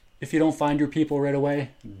If you don't find your people right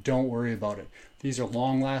away, don't worry about it. These are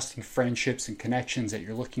long-lasting friendships and connections that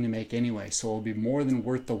you're looking to make anyway, so it'll be more than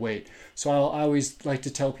worth the wait. So I always like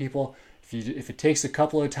to tell people, if it takes a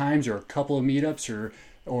couple of times or a couple of meetups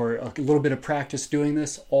or a little bit of practice doing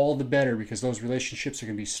this, all the better, because those relationships are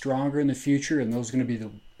going to be stronger in the future, and those are going to be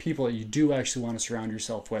the people that you do actually want to surround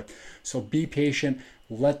yourself with. So be patient,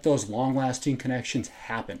 let those long-lasting connections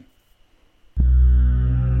happen.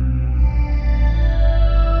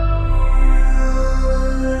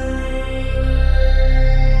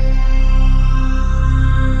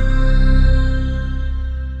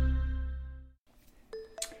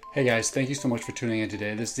 Hey guys, thank you so much for tuning in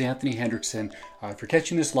today. This is Anthony Hendrickson. If you're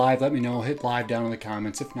catching this live, let me know. Hit live down in the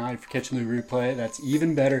comments. If not, if you're catching the replay, that's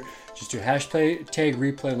even better. Just do hashtag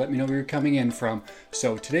replay. Let me know where you're coming in from.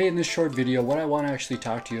 So today in this short video, what I want to actually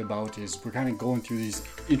talk to you about is we're kind of going through these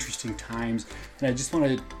interesting times, and I just want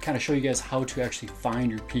to kind of show you guys how to actually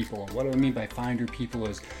find your people. And what I mean by find your people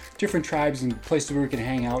is different tribes and places where we can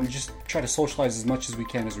hang out and just try to socialize as much as we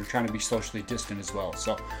can, as we're trying to be socially distant as well.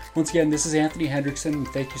 So once again, this is Anthony Hendrickson, and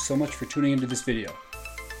thank you so much for tuning into this video.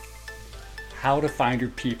 How to find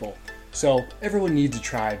your people. So everyone needs a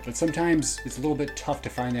tribe, but sometimes it's a little bit tough to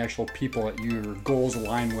find the actual people that your goals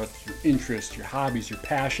align with, your interests, your hobbies, your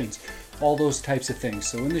passions, all those types of things.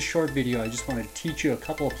 So in this short video, I just want to teach you a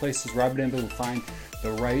couple of places where I've been able to find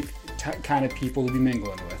the right kind of people to be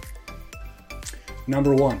mingling with.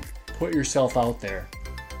 Number one, put yourself out there.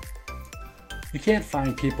 You can't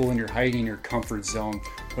find people when you're hiding in your comfort zone,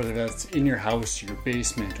 whether that's in your house, your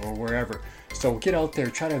basement, or wherever. So get out there,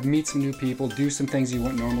 try to meet some new people, do some things you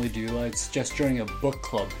wouldn't normally do. I'd suggest joining a book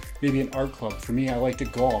club, maybe an art club. For me, I like to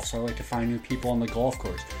golf, so I like to find new people on the golf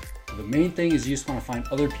course. The main thing is you just want to find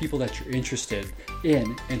other people that you're interested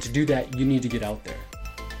in, and to do that, you need to get out there.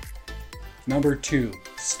 Number two,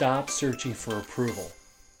 stop searching for approval.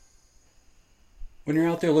 When you're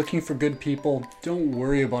out there looking for good people, don't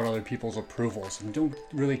worry about other people's approvals, and don't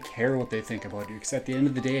really care what they think about you, because at the end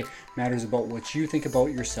of the day, it matters about what you think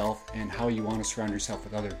about yourself and how you want to surround yourself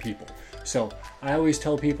with other people. So I always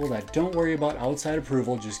tell people that don't worry about outside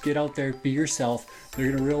approval, just get out there, be yourself. They're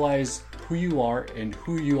going to realize who you are and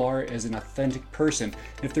who you are as an authentic person.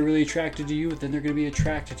 If they're really attracted to you, then they're going to be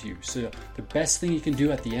attracted to you. So the best thing you can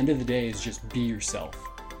do at the end of the day is just be yourself.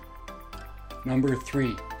 Number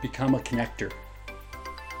three, become a connector.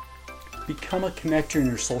 Become a connector in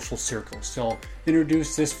your social circle. So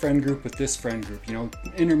introduce this friend group with this friend group,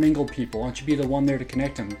 intermingle people. Why don't you be the one there to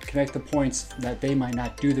connect them, connect the points that they might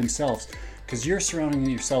not do themselves, because you're surrounding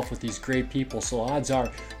yourself with these great people. So odds are,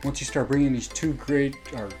 once you start bringing these two great,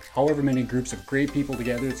 or however many groups of great people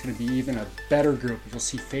together, it's going to be even a better group. You'll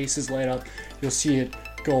see faces light up. You'll see it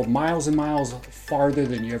go miles and miles farther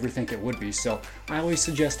than you ever think it would be. So I always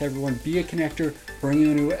suggest everyone be a connector,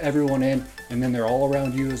 bring everyone in, and then they're all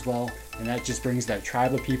around you as well. And that just brings that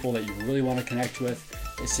tribe of people that you really want to connect with.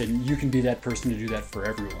 And you can be that person to do that for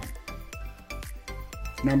everyone.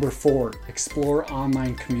 Number four, explore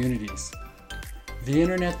online communities. The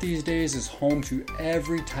internet these days is home to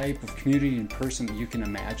every type of community and person that you can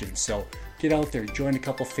imagine. So get out there, join a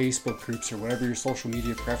couple Facebook groups or whatever your social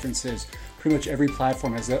media preference is. Pretty much every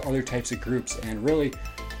platform has other types of groups, and really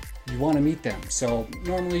you want to meet them. So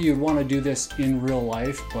normally you'd want to do this in real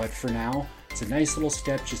life, but for now, it's a nice little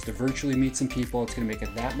step just to virtually meet some people. It's going to make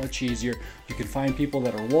it that much easier. You can find people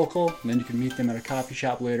that are local, and then you can meet them at a coffee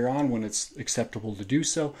shop later on when it's acceptable to do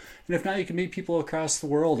so. And if not, you can meet people across the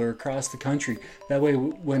world or across the country. That way,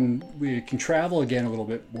 when we can travel again a little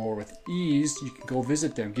bit more with ease, you can go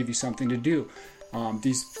visit them, give you something to do.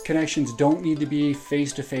 These connections don't need to be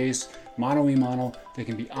face-to-face, mano-a-mano. They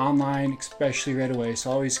can be online, especially right away.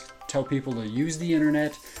 So I always tell people to use the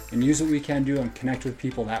internet and use what we can do and connect with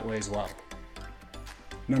people that way as well.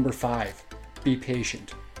 Number five, be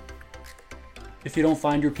patient. If you don't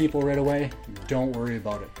find your people right away, don't worry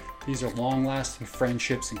about it. These are long-lasting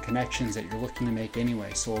friendships and connections that you're looking to make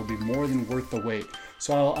anyway, so it'll be more than worth the wait.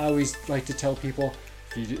 So I always like to tell people,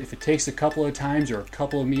 if it takes a couple of times or a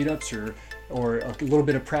couple of meetups or a little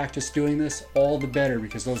bit of practice doing this, all the better,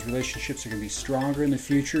 because those relationships are going to be stronger in the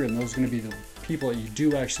future, and those are going to be the people that you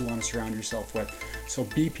do actually want to surround yourself with. So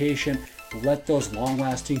be patient, let those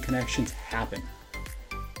long-lasting connections happen.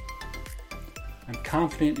 I'm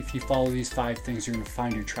confident if you follow these 5 things, you're going to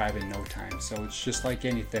find your tribe in no time. So it's just like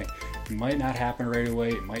anything. It might not happen right away.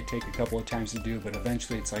 It might take a couple of times to do, but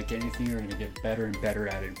eventually it's like anything, you're going to get better and better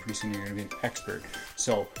at it. And pretty soon you're going to be an expert.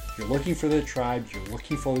 So if you're looking for the tribe, you're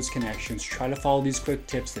looking for those connections, try to follow these quick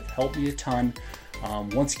tips that help me a ton.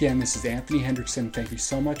 Once again, this is Anthony Hendrickson. Thank you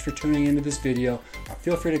so much for tuning into this video.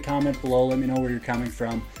 Feel free to comment below. Let me know where you're coming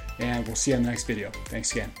from. and we'll see you on the next video.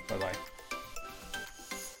 Thanks again. Bye-bye.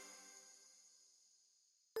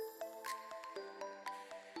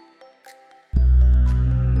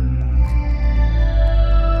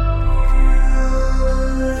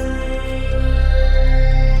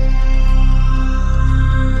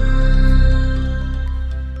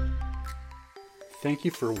 Thank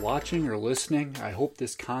you for watching or listening. I hope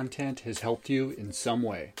this content has helped you in some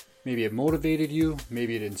way. Maybe it motivated you,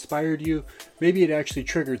 maybe it inspired you, maybe it actually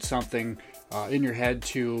triggered something in your head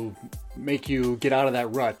to make you get out of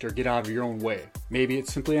that rut or get out of your own way. Maybe it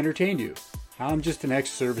simply entertained you. I'm just an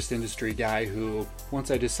ex-service industry guy who,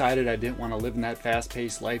 once I decided I didn't want to live in that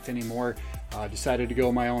fast-paced life anymore, decided to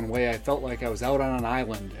go my own way. I felt like I was out on an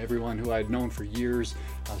island. Everyone who I'd known for years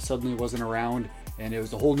suddenly wasn't around, and it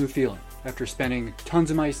was a whole new feeling. After spending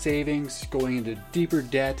tons of my savings, going into deeper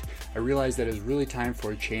debt, I realized that it was really time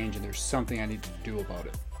for a change and there's something I needed to do about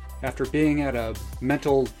it. After being at a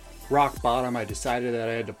mental rock bottom, I decided that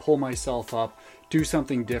I had to pull myself up, do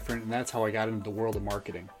something different, and that's how I got into the world of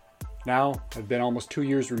marketing. Now, I've been almost 2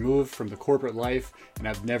 years removed from the corporate life and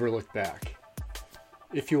I've never looked back.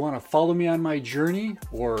 If you want to follow me on my journey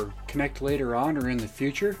or connect later on or in the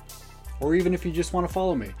future, or even if you just want to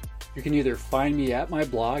follow me, you can either find me at my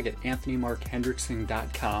blog at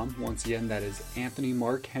anthonymarkhendrickson.com. Once again, that is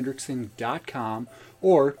anthonymarkhendrickson.com.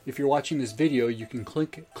 Or if you're watching this video, you can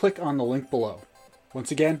click on the link below.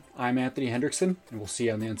 Once again, I'm Anthony Hendrickson, and we'll see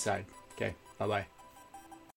you on the inside. Okay, bye-bye.